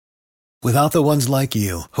Without the ones like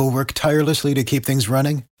you, who work tirelessly to keep things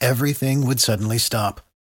running, everything would suddenly stop.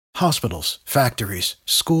 Hospitals, factories,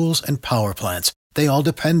 schools, and power plants, they all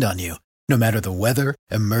depend on you. No matter the weather,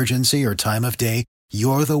 emergency, or time of day,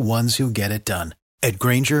 you're the ones who get it done. At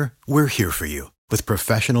Grainger, we're here for you with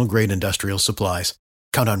professional-grade industrial supplies.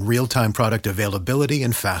 Count on real-time product availability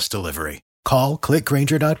and fast delivery. Call, click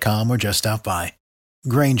Grainger.com, or just stop by.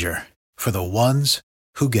 Grainger, for the ones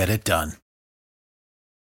who get it done.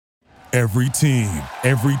 Every team,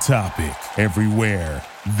 every topic, everywhere.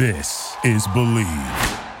 This is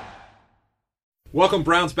Believe. Welcome,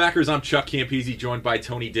 Browns backers. I'm Chuck Campese, joined by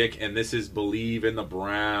Tony Dick, and this is Believe in the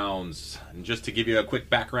Browns. And just to give you a quick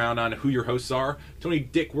background on who your hosts are, Tony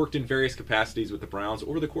Dick worked in various capacities with the Browns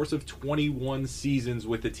over the course of 21 seasons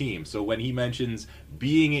with the team. So when he mentions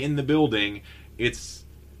being in the building, it's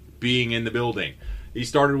being in the building. He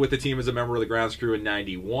started with the team as a member of the grounds crew in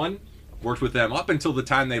 91. Worked with them up until the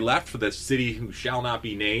time they left for the city who shall not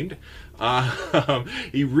be named.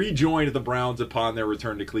 He rejoined the Browns upon their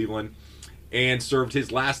return to Cleveland and served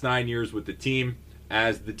his last 9 years with the team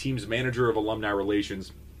as the team's manager of alumni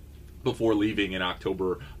relations before leaving in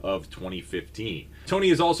October of 2015.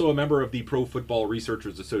 Tony is also a member of the Pro Football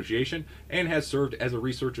Researchers Association and has served as a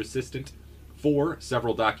research assistant for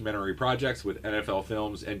several documentary projects with NFL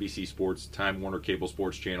Films, NBC Sports, Time Warner Cable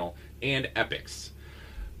Sports Channel, and Epix.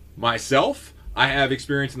 Myself, I have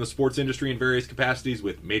experience in the sports industry in various capacities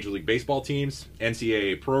with Major League Baseball teams,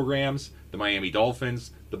 NCAA programs, the Miami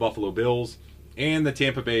Dolphins, the Buffalo Bills, and the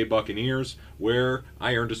Tampa Bay Buccaneers, where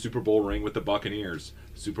I earned a Super Bowl ring with the Buccaneers.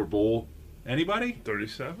 Super Bowl, anybody?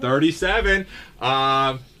 37. 37.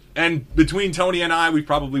 And between Tony and I, we've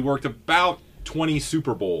probably worked about 20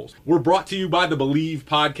 Super Bowls. We're brought to you by the Believe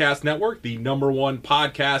Podcast Network, the #1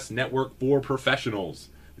 podcast network for professionals.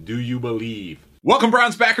 Do you believe? Welcome,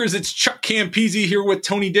 Browns backers. It's Chuck Campese here with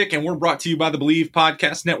Tony Dick, and we're brought to you by the Believe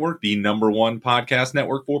Podcast Network, the #1 podcast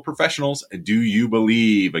network for professionals. Do you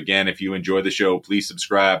believe? Again, if you enjoy the show, please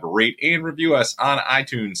subscribe, rate, and review us on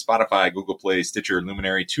iTunes, Spotify, Google Play, Stitcher,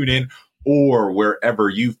 Luminary, TuneIn, or wherever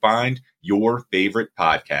you find your favorite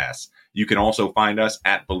podcasts. You can also find us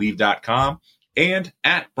at Believe.com and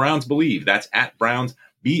at Browns Believe. That's at Browns,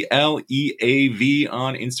 BLEAV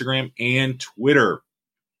on Instagram and Twitter.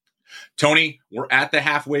 Tony, we're at the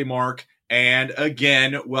halfway mark, and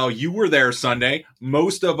again, well, you were there Sunday.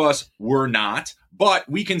 Most of us were not, but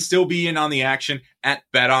we can still be in on the action at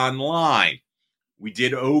BetOnline. We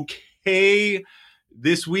did okay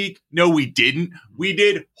this week. No, we didn't. We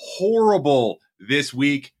did horrible this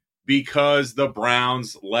week because the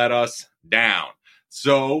Browns let us down.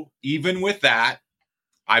 So even with that,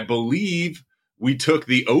 I believe we took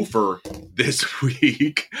the over this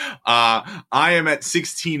week. I am at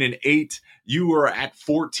 16-8. You are at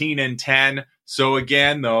 14-10. So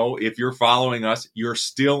again, though, if you're following us, you're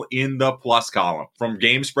still in the plus column. From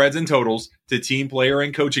game spreads and totals to team player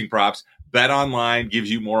and coaching props, BetOnline gives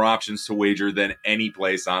you more options to wager than any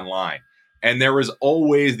place online. And there is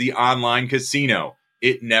always the online casino.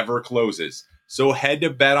 It never closes. So head to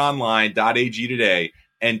betonline.ag today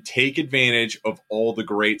and take advantage of all the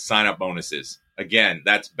great sign-up bonuses. Again,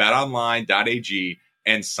 that's betonline.ag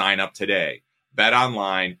and sign up today.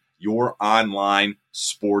 BetOnline, your online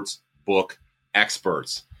sports book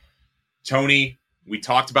experts. Tony, we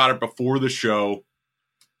talked about it before the show.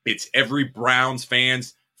 It's every Browns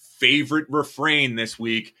fan's favorite refrain this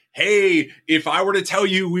week. Hey, if I were to tell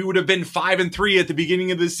you we would have been 5-3 at the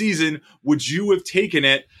beginning of the season, would you have taken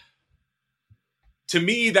it? To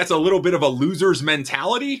me, that's a little bit of a loser's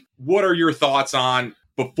mentality. What are your thoughts on,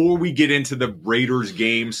 before we get into the Raiders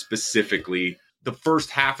game specifically, the first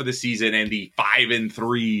half of the season and the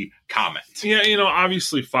 5-3 comment? Yeah,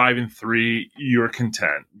 obviously 5-3, you're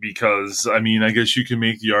content because, I guess you can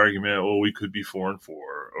make the argument, well, we could be 4-4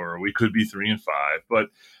 or we could be 3-5. But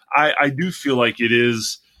I do feel like it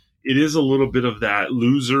is a little bit of that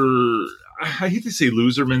loser. I hate to say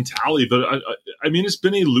loser mentality, but it's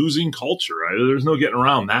been a losing culture. Right? There's no getting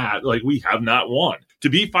around that. Like, we have not won. To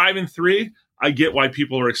be 5-3, I get why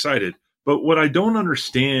people are excited. But what I don't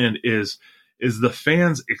understand is the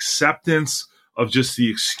fans' acceptance of just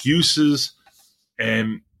the excuses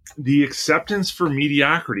and the acceptance for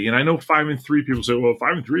mediocrity. And I know 5-3, people say, well,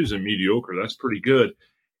 5-3 isn't mediocre. That's pretty good.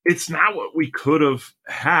 It's not what we could have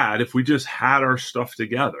had if we just had our stuff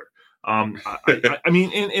together. And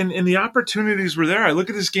the opportunities were there. I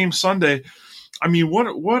look at this game Sunday.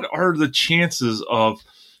 What are the chances of,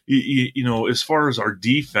 as far as our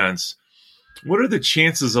defense, what are the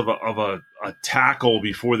chances of a tackle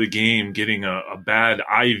before the game getting a bad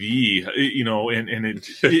IV, and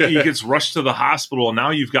he gets rushed to the hospital, and now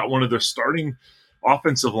you've got one of the starting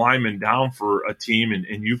offensive linemen down for a team,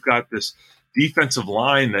 and you've got this defensive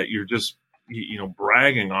line that you're just,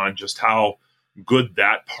 bragging on just how good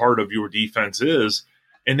that part of your defense is.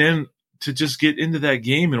 And then to just get into that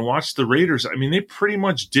game and watch the Raiders, I mean, they pretty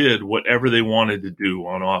much did whatever they wanted to do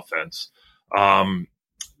on offense.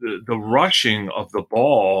 The rushing of the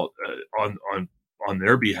ball on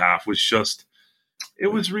their behalf was just, it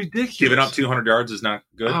was ridiculous. Giving up 200 yards is not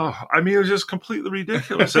good. I mean, it was just completely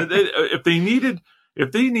ridiculous. If they needed,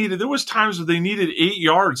 there was times where they needed 8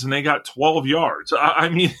 yards and they got 12 yards. I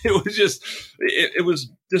mean, it was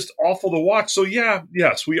just awful to watch. So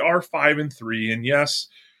yes, we are 5-3, and yes,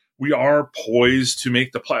 we are poised to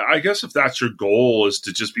make the play. I guess if that's your goal, is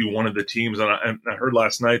to just be one of the teams. And I heard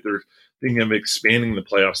last night they're thinking of expanding the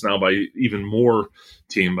playoffs now by even more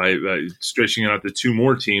team, by stretching it out to 2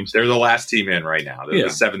 more teams. They're the last team in right now. They're the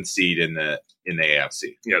 7th seed in the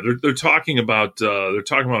AFC. Yeah, they're talking about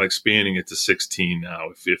expanding it to 16 now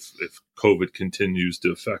if COVID continues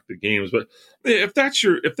to affect the games. But if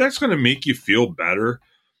that's going to make you feel better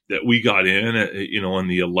that we got in, in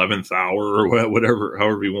the 11th hour or whatever,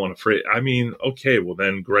 however you want to phrase. I mean, okay, well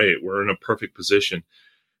then great, we're in a perfect position.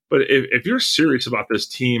 But if you're serious about this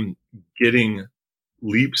team getting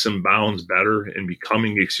leaps and bounds better and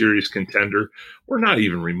becoming a serious contender, we're not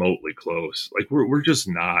even remotely close. Like we're just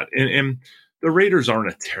not. And the Raiders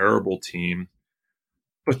aren't a terrible team,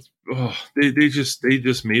 but they just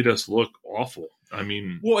made us look awful. I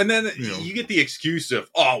mean, well, and then you get the excuse of,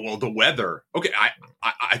 the weather. Okay,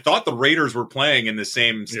 I thought the Raiders were playing in the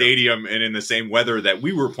same stadium and in the same weather that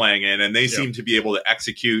we were playing in, and they seemed to be able to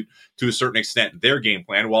execute to a certain extent their game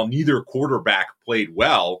plan. While neither quarterback played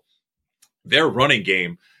well, their running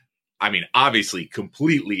game, I mean, obviously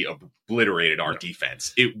completely obliterated our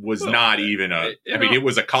defense. It was not even it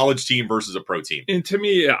was a college team versus a pro team. And to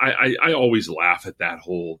me, I always laugh at that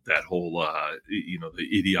whole the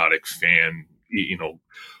idiotic fan. We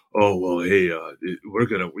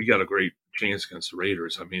got a great chance against the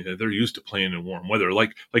Raiders. I mean, they're used to playing in warm weather.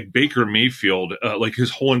 Like Baker Mayfield, like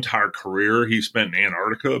his whole entire career, he spent in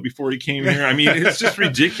Antarctica before he came here. I mean, it's just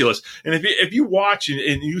ridiculous. And if you watch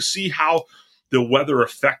and you see how the weather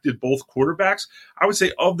affected both quarterbacks, I would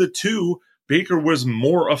say of the two, Baker was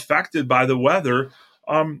more affected by the weather,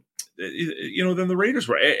 than the Raiders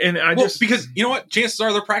were. And because you know what, chances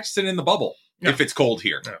are they're practicing in the bubble. Yeah. If it's cold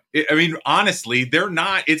here. Yeah. I mean, honestly,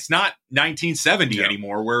 it's not 1970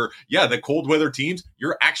 anymore where, the cold weather teams,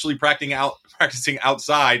 you're actually practicing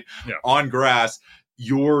outside on grass.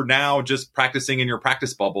 You're now just practicing in your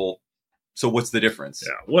practice bubble. So what's the difference?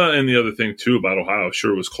 Yeah. Well, and the other thing too about Ohio,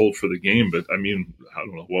 sure it was cold for the game, but I mean, I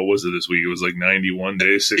don't know, what was it this week? It was like 91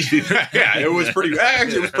 days, 60. It was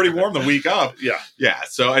pretty warm the week up. Yeah. Yeah.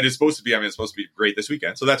 So it's supposed to be great this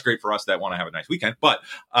weekend. So that's great for us that want to have a nice weekend. But,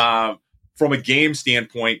 from a game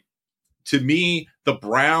standpoint, to me, the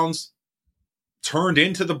Browns turned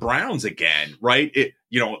into the Browns again, right? The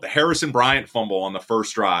Harrison Bryant fumble on the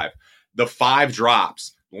first drive, the 5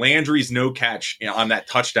 drops, Landry's no catch on that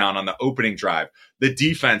touchdown on the opening drive, the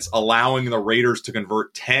defense allowing the Raiders to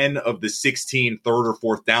convert 10 of the 16 third or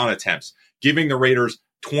fourth down attempts, giving the Raiders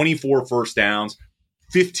 24 first downs,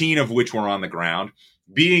 15 of which were on the ground,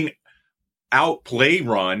 being outplay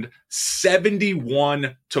run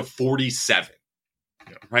 71-47,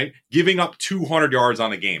 right? Giving up 200 yards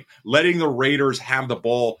on the game, letting the Raiders have the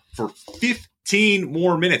ball for 15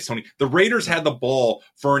 more minutes, Tony. The Raiders had the ball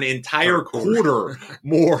for an entire quarter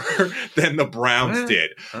more than the Browns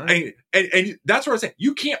did. And that's what I was saying.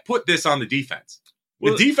 You can't put this on the defense.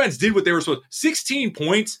 The defense did what they were supposed to. 16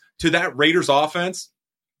 points to that Raiders offense.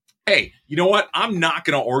 Hey, you know what? I'm not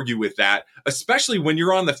going to argue with that, especially when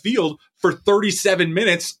you're on the field for 37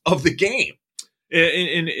 minutes of the game.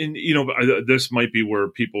 And this might be where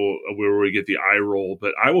we get the eye roll,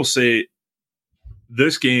 but I will say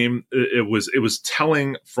this game, it was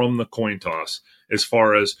telling from the coin toss as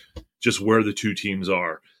far as just where the two teams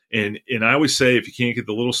are. And I always say, if you can't get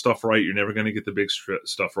the little stuff right, you're never going to get the big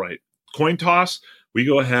stuff right. Coin toss, we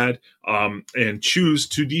go ahead and choose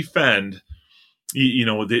to defend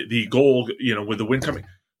the goal, with the wind coming,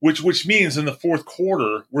 which means in the fourth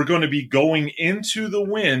quarter, we're going to be going into the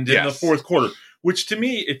wind in the fourth quarter, which to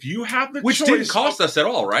me, if you have the choice, didn't cost us at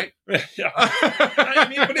all, right? Yeah. I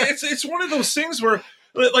mean, but it's one of those things where,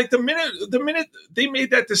 like, the minute they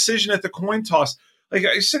made that decision at the coin toss, like,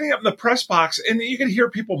 I was sitting up in the press box and you can hear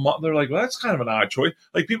people, they're like, well, that's kind of an odd choice.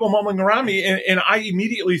 Like, people mumbling around me. And I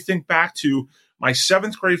immediately think back to my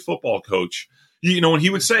 7th grade football coach And he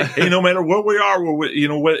would say, hey, no matter what we are,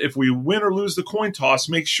 if we win or lose the coin toss,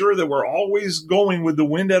 make sure that we're always going with the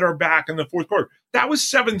wind at our back in the fourth quarter. That was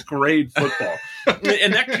 7th grade football.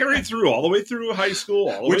 And that carried through all the way through high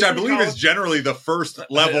school. Which I believe is generally the first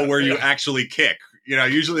level where you actually kick.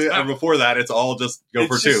 Usually before that, it's all just go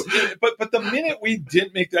for two. But the minute we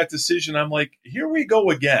didn't make that decision, I'm like, here we go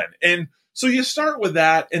again. And so you start with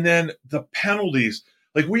that, and then the penalties.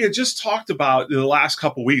 Like we had just talked about the last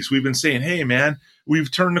couple of weeks, we've been saying, hey, man,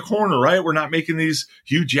 we've turned the corner, right? We're not making these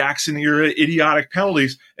Hugh Jackson era idiotic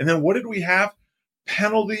penalties. And then what did we have?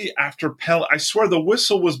 Penalty after penalty. I swear the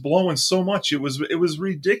whistle was blowing so much. It was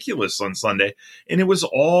ridiculous on Sunday. And it was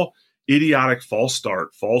all idiotic false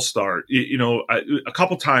start. A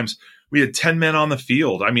couple times we had 10 men on the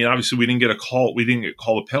field. I mean, obviously we didn't get called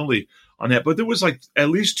a penalty on that, but there was like at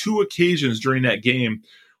least 2 occasions during that game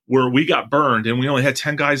where we got burned and we only had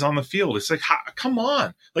 10 guys on the field. It's like, come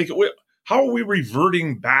on. Like, how are we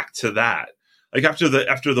reverting back to that? Like after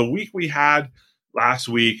the week we had last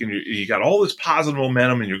week, and you got all this positive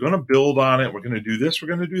momentum and you're going to build on it. We're going to do this. We're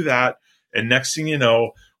going to do that. And next thing you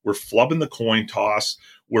know, we're flubbing the coin toss.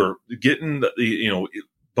 We're getting the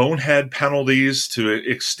bonehead penalties to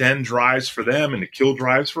extend drives for them and to kill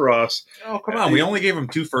drives for us. Oh, come on. We only gave them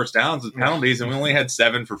 2 first downs with penalties, and we only had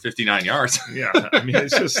 7 for 59 yards. Yeah. I mean,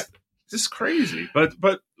 it's just crazy. But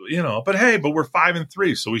hey, we're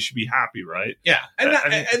 5-3, so we should be happy, right? Yeah. And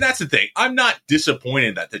that's the thing. I'm not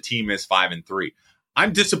disappointed that the team is 5-3.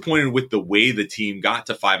 I'm disappointed with the way the team got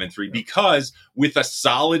to 5-3 because with a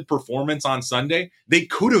solid performance on Sunday, they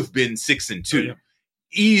could have been 6-2. Yeah.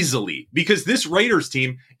 Easily, because this Raiders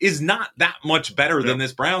team is not that much better than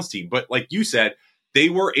this Browns team. But like you said, they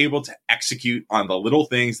were able to execute on the little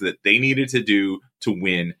things that they needed to do to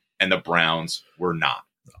win, and the Browns were not.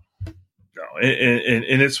 No.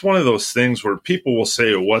 And it's one of those things where people will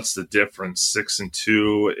say, what's the difference,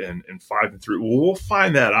 6-2 and 5-3? Well, we'll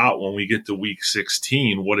find that out when we get to week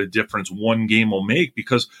 16, what a difference one game will make,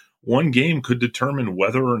 because one game could determine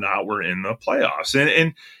whether or not we're in the playoffs.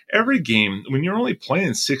 And every game, when you're only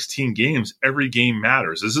playing 16 games, every game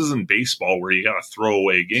matters. This isn't baseball where you got to throw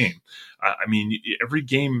away a game. I mean, every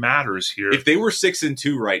game matters here. If they were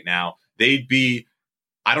 6-2 right now, they'd be,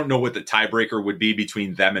 I don't know what the tiebreaker would be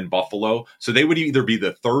between them and Buffalo. So they would either be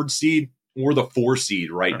the 3rd seed or the 4th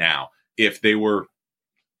seed right now if they were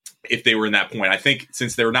in that point. I think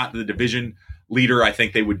since they're not the division leader, I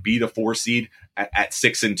think they would be the 4 seed at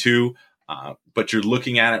 6-2. But you're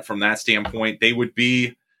looking at it from that standpoint, they'd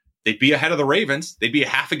be ahead of the Ravens. They'd be a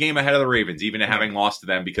half a game ahead of the Ravens, even having lost to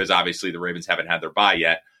them, because obviously the Ravens haven't had their bye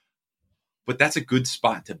yet. But that's a good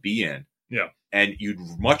spot to be in. Yeah. And you'd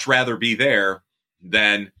much rather be there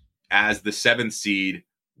than as the 7th seed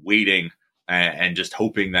waiting and just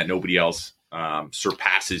hoping that nobody else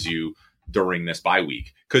surpasses you during this bye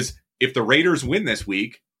week. Because if the Raiders win this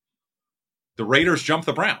week, the Raiders jump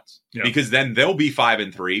the Browns because then they'll be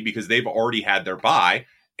 5-3 because they've already had their bye,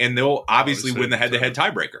 and they'll obviously win the head-to-head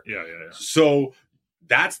tiebreaker. Yeah. So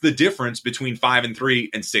that's the difference between 5-3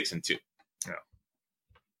 and 6-2. Yeah.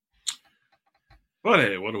 But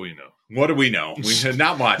hey, what do we know? What do we know?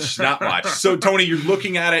 Not much. So, Tony, you're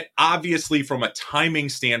looking at it, obviously, from a timing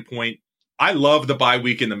standpoint. I love the bye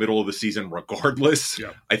week in the middle of the season regardless.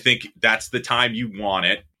 Yeah. I think that's the time you want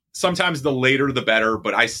it. Sometimes the later, the better,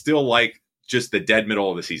 but I still like just the dead middle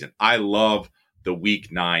of the season. I love the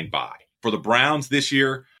week 9 bye. For the Browns this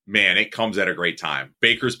year, man, it comes at a great time.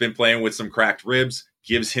 Baker's been playing with some cracked ribs,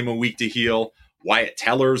 gives him a week to heal. Wyatt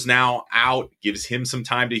Teller's now out, gives him some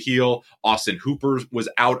time to heal. Austin Hooper was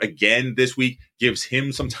out again this week, gives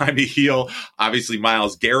him some time to heal. Obviously,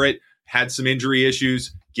 Myles Garrett had some injury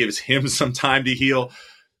issues, gives him some time to heal.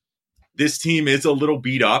 This team is a little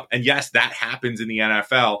beat up. And yes, that happens in the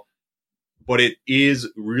NFL, but it is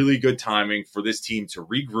really good timing for this team to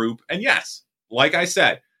regroup. And yes, like I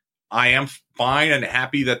said, I am fine and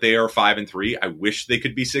happy that they are 5-3. I wish they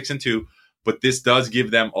could be 6-2. But this does give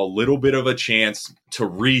them a little bit of a chance to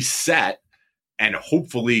reset and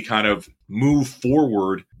hopefully kind of move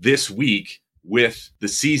forward this week with the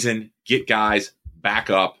season, get guys back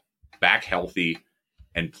up, back healthy,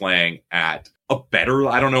 and playing at a better,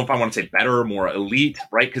 I don't know if I want to say better, more elite,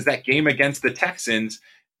 right? Because that game against the Texans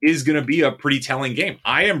is going to be a pretty telling game.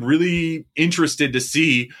 I am really interested to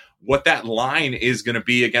see what that line is going to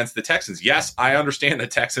be against the Texans. Yes, I understand the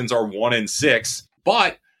Texans are 1-6,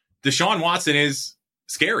 but Deshaun Watson is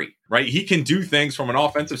scary, right? He can do things from an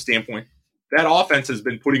offensive standpoint. That offense has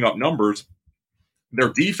been putting up numbers. Their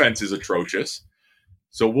defense is atrocious.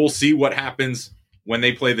 So we'll see what happens when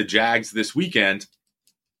they play the Jags this weekend.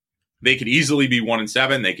 They could easily be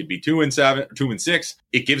 1-7. They could be 2-7, 2-6.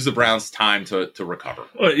 It gives the Browns time to recover.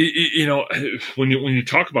 Well, when you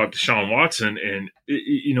talk about Deshaun Watson, and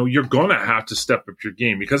you're gonna have to step up your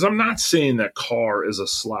game, because I'm not saying that Carr is a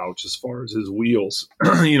slouch as far as his wheels.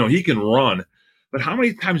 He can run, but how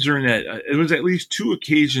many times during that? It was at least 2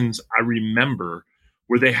 occasions I remember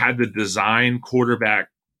where they had the design quarterback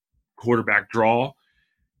draw.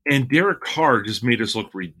 And Derek Carr just made us look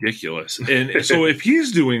ridiculous. And so if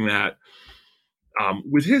he's doing that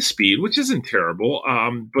with his speed, which isn't terrible,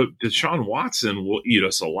 but Deshaun Watson will eat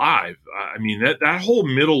us alive. I mean, that whole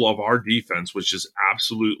middle of our defense was just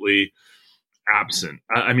absolutely absent.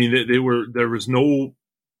 I mean, there was nothing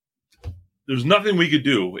we could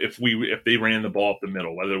do if they ran the ball up the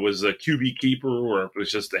middle, whether it was a QB keeper or if it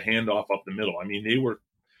was just a handoff up the middle. I mean, they were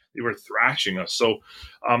thrashing us. So,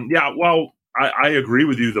 well, I agree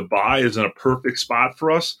with you. The bye isn't a perfect spot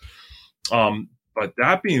for us. But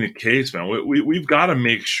that being the case, man, we've got to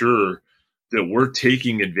make sure that we're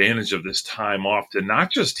taking advantage of this time off to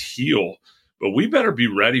not just heal, but we better be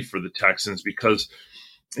ready for the Texans, because,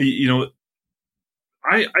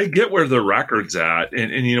 I get where their record's at.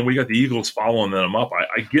 And we got the Eagles following them up.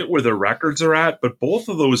 I get where their records are at, but both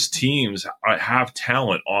of those teams have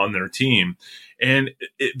talent on their team. And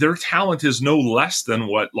their talent is no less than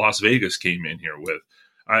what Las Vegas came in here with.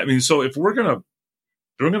 I mean, so if we're gonna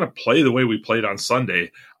play the way we played on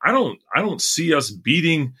Sunday, I don't see us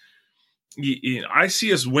beating. I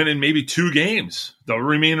see us winning maybe 2 games the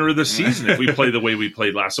remainder of the season if we play the way we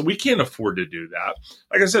played last. So we can't afford to do that.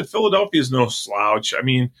 Like I said, Philadelphia is no slouch. I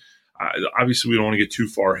mean, obviously we don't want to get too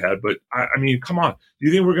far ahead, but I mean, come on. Do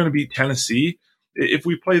you think we're going to beat Tennessee? If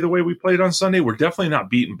we play the way we played on Sunday, we're definitely not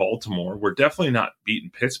beating Baltimore. We're definitely not beating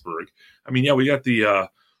Pittsburgh. I mean, yeah, we got the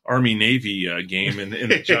Army-Navy game and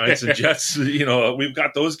the Giants and Jets. We've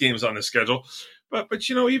got those games on the schedule. But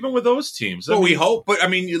even with those teams. We hope. But, I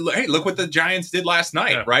mean, hey, look what the Giants did last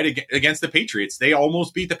night, right, against the Patriots. They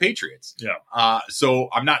almost beat the Patriots. Yeah. So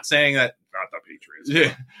I'm not saying that. Not the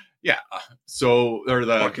Patriots. Yeah. Or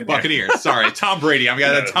the Buccaneers. Sorry, Tom Brady. I've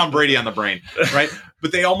got Tom Brady on the brain, right?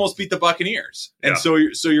 But they almost beat the Buccaneers. And so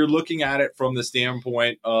you're looking at it from the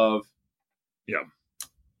standpoint of,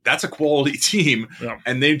 that's a quality team,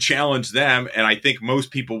 and they challenged them. And I think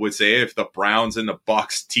most people would say if the Browns and the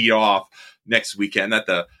Bucs teed off next weekend, that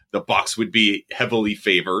the Bucs would be heavily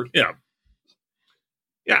favored. Yeah.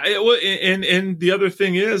 And the other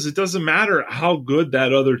thing is, it doesn't matter how good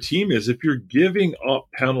that other team is. If you're giving up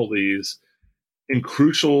penalties in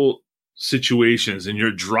crucial situations and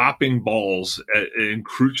you're dropping balls in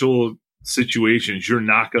crucial situations, you're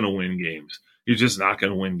not going to win games. You're just not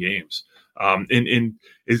going to win games. And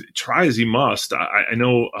try as he must. I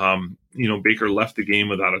know, Baker left the game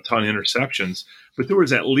without a ton of interceptions, but there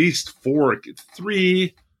was at least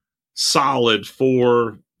 3 solid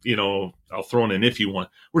 4. I'll throw in an iffy one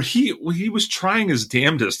where he was trying his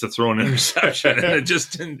damnedest to throw an interception and it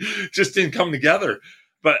just didn't come together.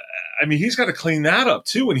 But I mean, he's got to clean that up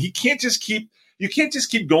too, and you can't just keep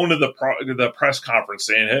going to the press conference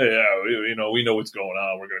saying, "Hey, we know what's going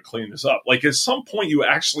on. We're going to clean this up." Like at some point, you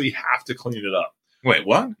actually have to clean it up. Wait,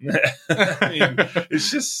 what? I mean, it's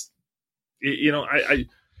just we're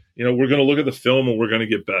going to look at the film and we're going to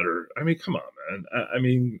get better. I mean, come on, man. I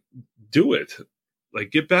mean, do it.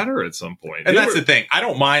 Like, get better at some point. And that's the thing. I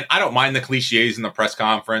don't mind the cliches in the press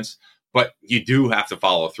conference, but you do have to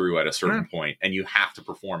follow through at a certain point, and you have to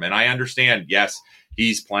perform. And I understand, yes,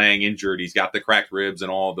 he's playing injured. He's got the cracked ribs and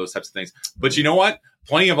all of those types of things. But you know what?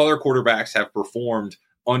 Plenty of other quarterbacks have performed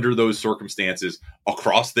under those circumstances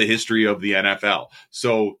across the history of the NFL.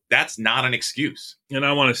 So that's not an excuse. And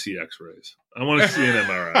I want to see x-rays. I want to see an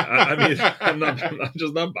MRI. I mean, I'm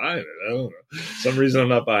just not buying it. I don't know. For some reason I'm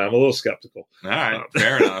not buying it. I'm a little skeptical. All right.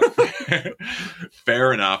 Fair enough.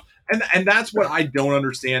 Fair enough. And that's what I don't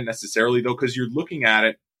understand necessarily, though, because you're looking at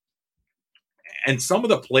it and some of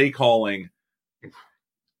the play calling.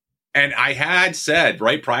 And I had said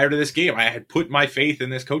right prior to this game, I had put my faith in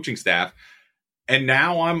this coaching staff. And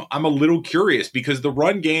now I'm a little curious because the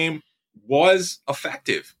run game was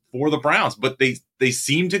effective for the Browns, but they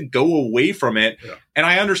seem to go away from it. Yeah. And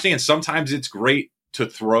I understand sometimes it's great to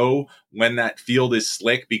throw when that field is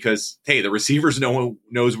slick because, hey, the receivers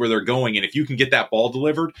knows where they're going. And if you can get that ball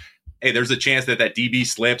delivered, hey, there's a chance that DB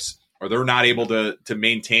slips or they're not able to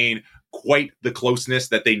maintain quite the closeness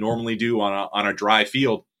that they normally do on a dry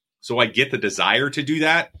field. So I get the desire to do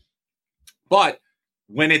that. But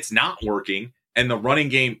when it's not working and the running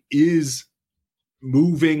game is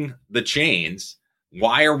moving the chains,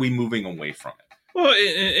 why are we moving away from it? Well,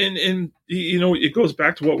 and it goes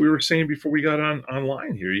back to what we were saying before we got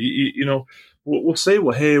online here. we'll say,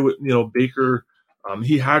 well, hey, Baker,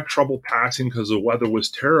 he had trouble passing because the weather was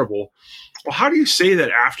terrible. Well, how do you say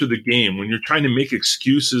that after the game when you're trying to make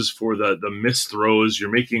excuses for the missed throws, you're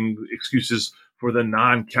making excuses for the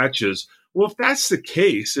non-catches? Well, if that's the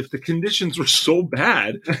case, if the conditions were so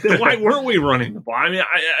bad, then why weren't we running the ball? I mean,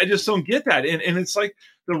 I just don't get that. And it's like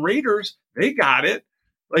the Raiders, they got it.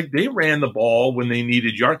 Like, they ran the ball when they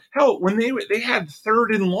needed yards. Hell, when they had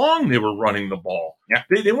 3rd and long, they were running the ball. Yeah,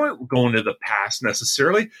 they weren't going to the pass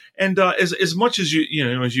necessarily. And as much as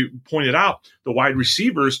as you pointed out, the wide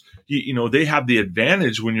receivers, they have the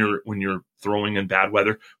advantage when you're throwing in bad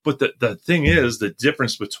weather. But the thing is, the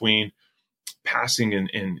difference between passing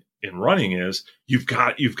and running is you've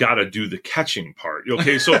got to do the catching part.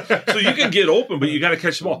 Okay, so you can get open, but you got to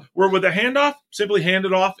catch the ball. Where with the handoff, simply hand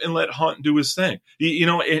it off and let Hunt do his thing.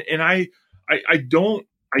 And I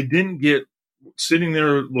didn't get sitting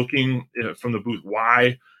there looking from the booth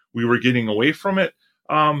why we were getting away from it.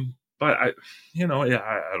 But I don't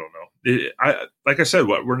know. Like I said,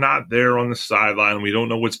 we're not there on the sideline. We don't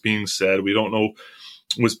know what's being said. We don't know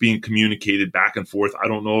what's being communicated back and forth. I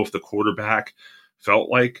don't know if the quarterback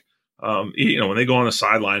felt like, when they go on the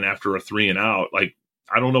sideline after a 3 and out, like,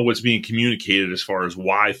 I don't know what's being communicated as far as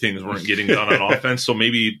why things weren't getting done on offense. So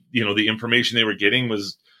maybe, the information they were getting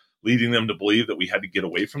was leading them to believe that we had to get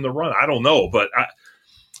away from the run. I don't know. But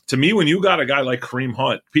to me, when you got a guy like Kareem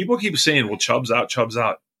Hunt, people keep saying, well, Chubb's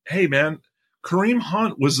out. Hey, man, Kareem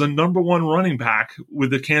Hunt was the number 1 running back with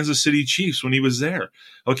the Kansas City Chiefs when he was there.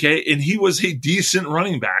 Okay. And he was a decent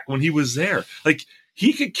running back when he was there. Like,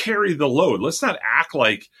 he could carry the load. Let's not act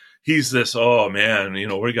like he's this, oh man,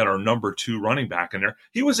 we got our number 2 running back in there.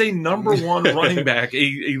 He was a number 1 running back,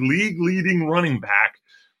 a league leading running back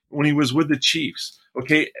when he was with the Chiefs.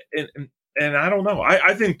 Okay. And I don't know.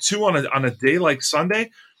 I think too, on a day like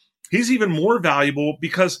Sunday, he's even more valuable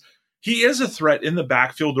because he is a threat in the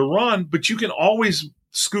backfield to run, but you can always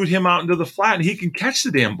scoot him out into the flat and he can catch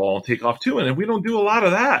the damn ball and take off too. And we don't do a lot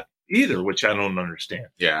of that either, which I don't understand.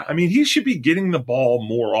 Yeah. I mean, he should be getting the ball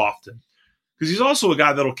more often because he's also a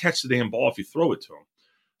guy that'll catch the damn ball if you throw it to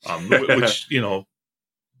him, which,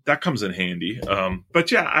 that comes in handy.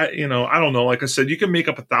 But yeah, I don't know. Like I said, you can make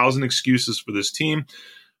up 1,000 excuses for this team.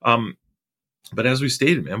 But as we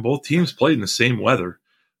stated, man, both teams played in the same weather.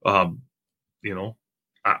 I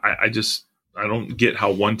don't get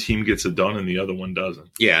how one team gets it done and the other one doesn't.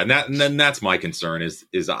 Yeah, and then that's my concern is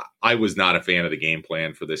I was not a fan of the game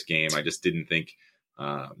plan for this game. I just didn't think,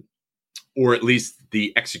 or at least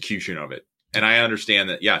the execution of it. And I understand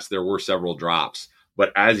that, yes, there were several drops,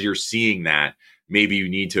 but as you're seeing that, maybe you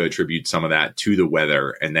need to attribute some of that to the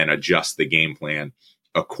weather and then adjust the game plan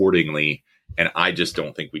accordingly. And I just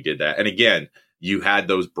don't think we did that. And again, you had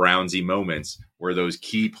those Brownsy moments where those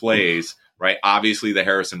key plays, right? Obviously, the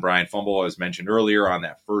Harrison Bryant fumble, as mentioned earlier on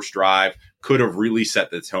that first drive, could have really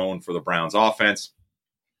set the tone for the Browns offense.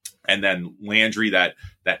 And then Landry, that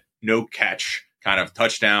no catch kind of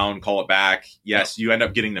touchdown, call it back. Yes, you end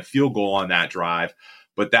up getting the field goal on that drive,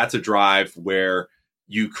 but that's a drive where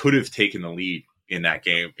you could have taken the lead in that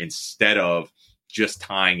game instead of just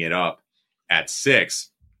tying it up at 6.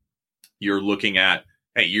 You're looking at,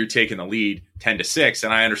 hey, you're taking the lead 10-6.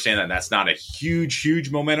 And I understand that that's not a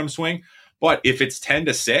huge momentum swing. But if it's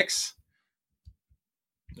 10-6,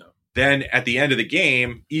 then at the end of the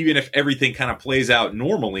game, even if everything kind of plays out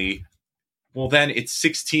normally, well, then it's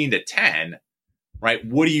 16-10, right?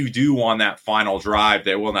 What do you do on that final drive?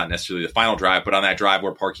 Well, not necessarily the final drive, but on that drive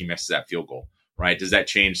where Parkey misses that field goal, right? Does that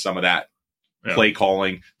change some of that play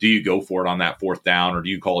calling? Do you go for it on that 4th down, or do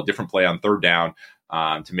you call a different play on 3rd down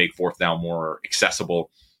to make 4th down more accessible?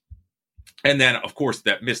 And then, of course,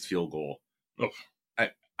 that missed field goal. Oh.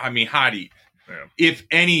 I mean, Hadi, if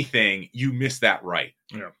anything, you miss that right,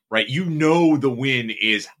 right? The wind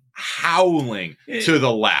is howling to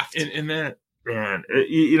the left. And that, man,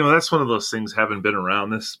 that's one of those things, having been around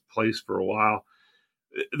this place for a while.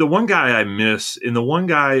 The one guy I miss, and the one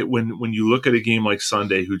guy, when you look at a game like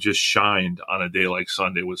Sunday who just shined on a day like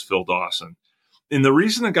Sunday, was Phil Dawson. And the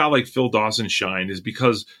reason a guy like Phil Dawson shined is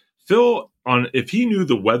because Phil, if he knew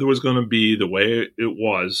the weather was going to be the way it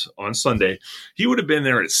was on Sunday, he would have been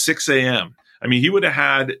there at 6 a.m. I mean, he would have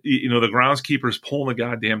had, the groundskeepers pulling the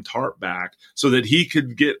goddamn tarp back so that he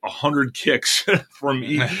could get 100 kicks from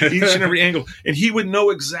each and every angle. And he would know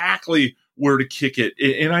exactly where to kick it.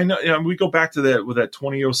 And I know, we go back to that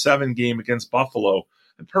 2007 game against Buffalo.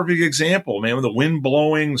 A perfect example, man, with the wind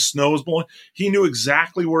blowing, snow's blowing. He knew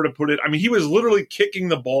exactly where to put it. I mean, he was literally kicking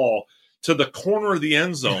the ball to the corner of the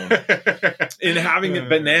end zone and having it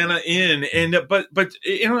banana in. And but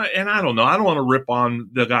and I don't know. I don't want to rip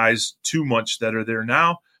on the guys too much that are there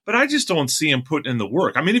now. but I just don't see them putting in the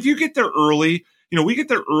work. I mean, if you get there early, we get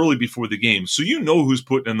there early before the game, so who's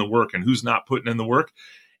putting in the work and who's not putting in the work.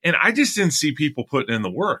 And I just didn't see people putting in the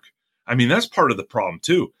work. I mean, that's part of the problem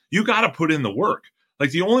too. You got to put in the work. Like,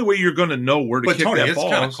 the only way you're going to know where to kick Tony, that ball.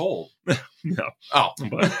 It's kind of cold. No. Oh,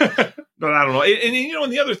 but I don't know.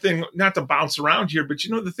 And the other thing, not to bounce around here, but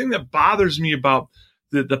the thing that bothers me about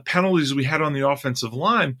the penalties we had on the offensive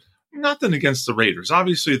line, nothing against the Raiders.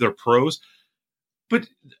 Obviously, they're pros, but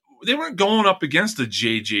they weren't going up against a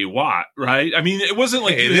J.J. Watt, right? I mean, it wasn't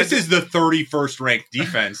like this is the 31st ranked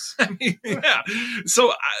defense. I mean, yeah.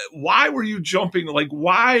 So why were you jumping? Like,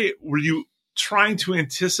 why were you trying to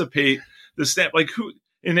anticipate the snap? Like, who?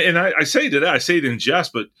 And I say to that, I say it in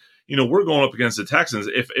jest, but we're going up against the Texans.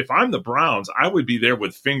 If I'm the Browns, I would be there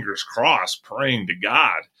with fingers crossed, praying to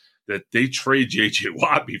God that they trade J.J.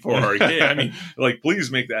 Watt before our game. I mean, like,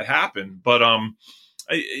 please make that happen. But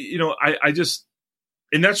I just.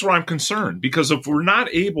 And that's where I'm concerned, because if we're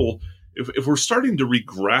not able, if we're starting to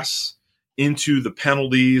regress into the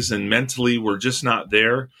penalties and mentally we're just not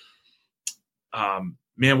there,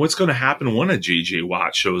 man, what's going to happen when a J.J.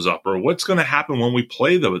 Watt shows up, or what's going to happen when we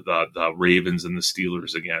play the Ravens and the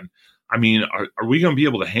Steelers again? I mean, are we going to be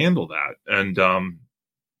able to handle that? And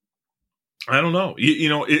I don't know.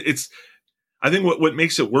 It's I think what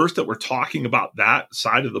makes it worse that we're talking about that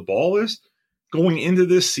side of the ball is, going into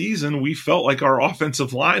this season, we felt like our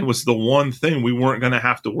offensive line was the one thing we weren't going to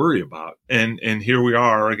have to worry about. And here we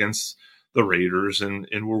are against the Raiders, and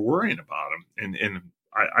we're worrying about them. And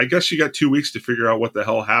I guess you got 2 weeks to figure out what the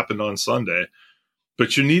hell happened on Sunday,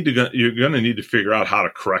 but you're going to need to figure out how to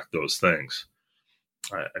correct those things.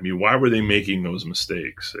 I mean, why were they making those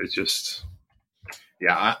mistakes? It's just...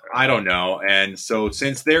 Yeah, I don't know. And so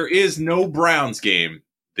since there is no Browns game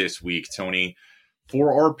this week, Tony,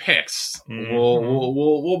 for our picks,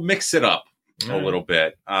 we'll mix it up a little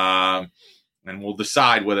bit, and we'll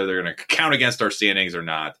decide whether they're going to count against our standings or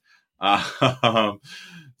not.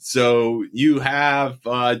 So you have,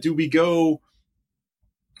 do we go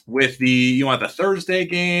with you want the Thursday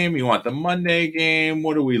game? You want the Monday game?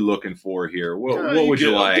 What are we looking for here? What would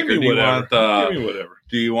you like? Give me whatever. Give me whatever.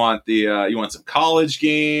 Do you want you want some college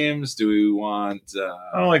games? Do we want?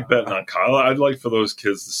 I don't like betting on college. I'd like for those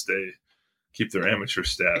kids to stay. Keep their amateur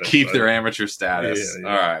status. Their amateur status. Yeah.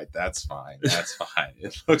 All right, that's fine. That's fine.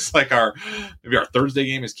 It looks like maybe our Thursday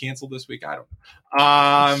game is canceled this week. I don't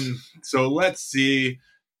know. So let's see.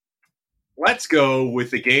 Let's go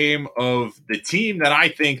with the game of the team that I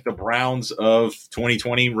think the Browns of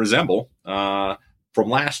 2020 resemble from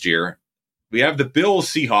last year. We have the Bills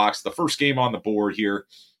Seahawks, the first game on the board here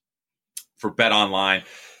for Bet Online.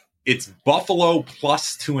 It's Buffalo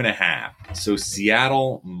plus 2.5. So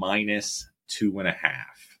Seattle minus 2.5.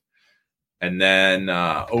 And then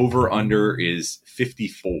over under is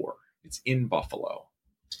 54. It's in Buffalo.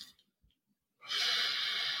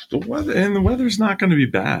 The weather's not going to be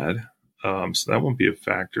bad. So that won't be a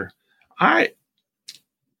factor. I'm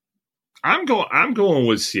going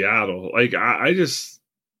with Seattle. Like I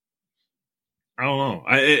don't know.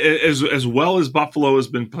 As well as Buffalo has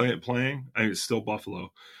been playing, it's still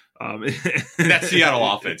Buffalo. That Seattle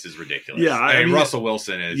offense is ridiculous. Yeah, I mean, Russell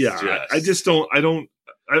Wilson is. Yeah, I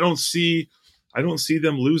don't see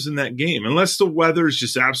them losing that game unless the weather is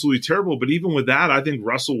just absolutely terrible. But even with that, I think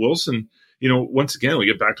Russell Wilson. Once again, we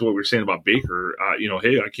get back to what we were saying about Baker.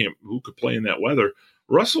 Hey, who could play in that weather?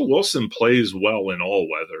 Russell Wilson plays well in all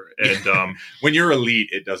weather, and when you're elite,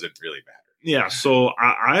 it doesn't really matter. Yeah, so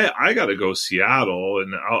I got to go Seattle,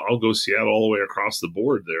 and I'll go Seattle all the way across the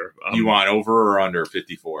board there. You want over or under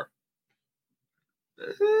 54?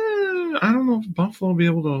 I don't know if Buffalo will be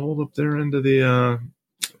able to hold up their end of the.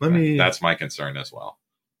 That's my concern as well.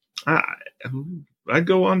 I'd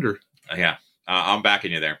go under. Yeah. I'm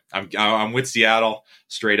backing you there. I'm with Seattle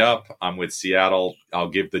straight up. I'm with Seattle. I'll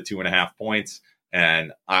give the 2.5 points,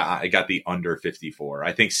 and I got the under 54.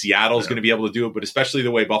 I think Seattle's going to be able to do it, but especially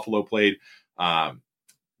the way Buffalo played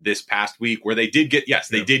this past week, where they did get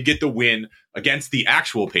the win against the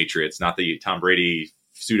actual Patriots, not the Tom Brady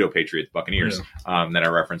pseudo Patriots Buccaneers that I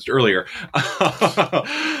referenced earlier.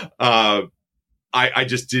 I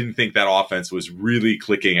just didn't think that offense was really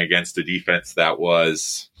clicking against a defense that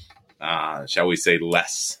was. Shall we say,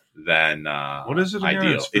 less than what is it again?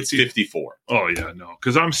 Ideal. It's 54. Oh, yeah, no,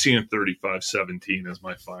 because I'm seeing 35-17 as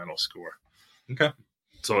my final score. Okay.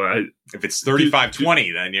 So if it's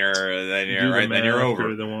 35-20, then you're right. Then you're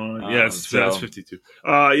over. That's 52.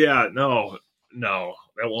 No,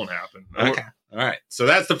 that won't happen. Okay. All right. So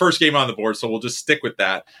that's the first game on the board. So we'll just stick with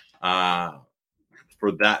that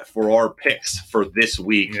for our picks for this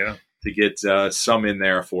week to get some in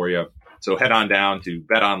there for you. So head on down to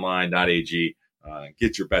betonline.ag,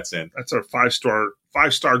 get your bets in. That's our five-star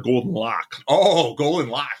golden lock. Oh, golden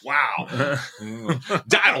lock. Wow.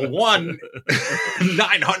 Dial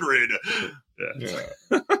 1-900.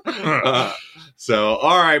 Yeah. So,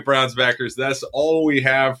 all right, Browns backers, that's all we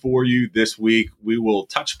have for you this week. We will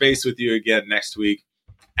touch base with you again next week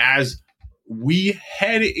as we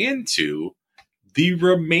head into the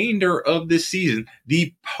remainder of the season,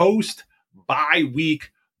 the post-bye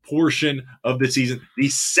week portion of the season, the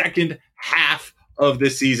second half of the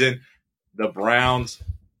season. The Browns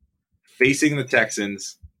facing the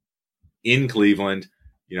Texans in Cleveland.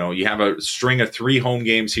 You know, you have a string of 3 home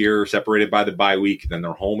games here separated by the bye week. Then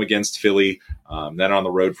they're home against Philly, then on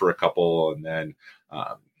the road for a couple, and then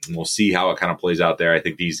we'll see how it kind of plays out there. I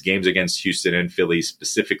think these games against Houston and Philly,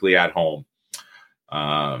 specifically at home,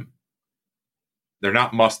 they're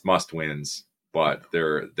not must wins, but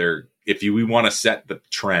they're if we want to set the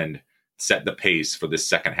trend, set the pace for the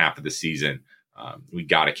second half of the season, we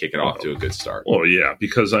got to kick it off to a good start. Oh yeah,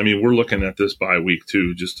 because I mean we're looking at this bye week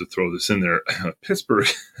too. Just to throw this in there, Pittsburgh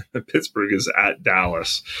is at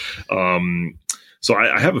Dallas, so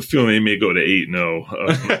I have a feeling they may go to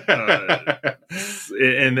 8-0,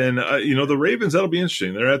 and then the Ravens, that'll be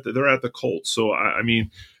interesting. They're at the Colts, so I mean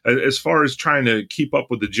as far as trying to keep up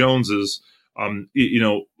with the Joneses,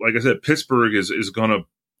 like I said, Pittsburgh is gonna.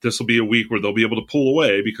 This will be a week where they'll be able to pull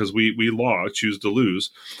away because we choose to lose.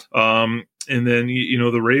 And then,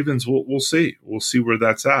 the Ravens, we'll see. We'll see where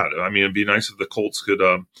that's at. I mean, it'd be nice if the Colts could,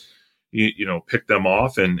 pick them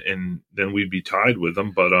off and then we'd be tied with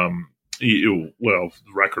them. But, the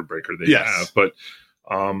record breaker they have. But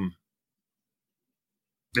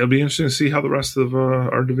it'll be interesting to see how the rest of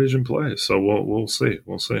our division plays. So we'll see.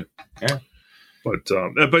 We'll see. Yeah. But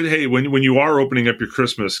hey, when you are opening up your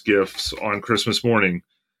Christmas gifts on Christmas morning,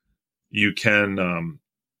 you can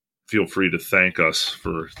feel free to thank us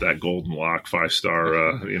for that golden lock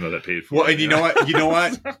 5-star, that paid for. Well, and you know what,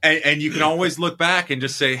 and you can always look back and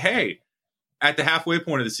just say, hey, at the halfway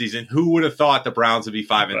point of the season, who would have thought the Browns would be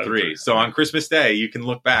 5-3? So on Christmas Day, you can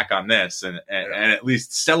look back on this and at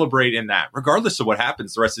least celebrate in that, regardless of what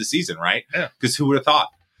happens the rest of the season, right? Yeah. Because who would have thought?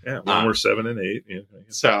 Yeah, when we're 7-8. Yeah.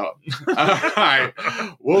 So, all right.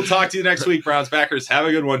 We'll talk to you next week, Browns backers. Have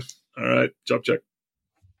a good one. All right. Job check.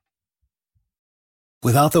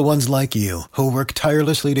 Without the ones like you, who work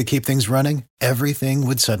tirelessly to keep things running, everything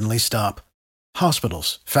would suddenly stop.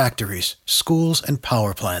 Hospitals, factories, schools, and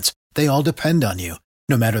power plants, they all depend on you.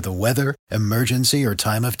 No matter the weather, emergency, or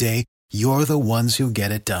time of day, you're the ones who get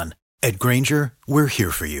it done. At Grainger, we're here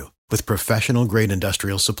for you with professional-grade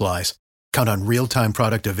industrial supplies. Count on real-time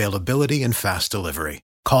product availability and fast delivery.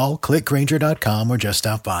 Call, click Grainger.com, or just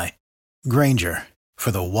stop by. Grainger, for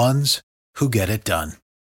the ones who get it done.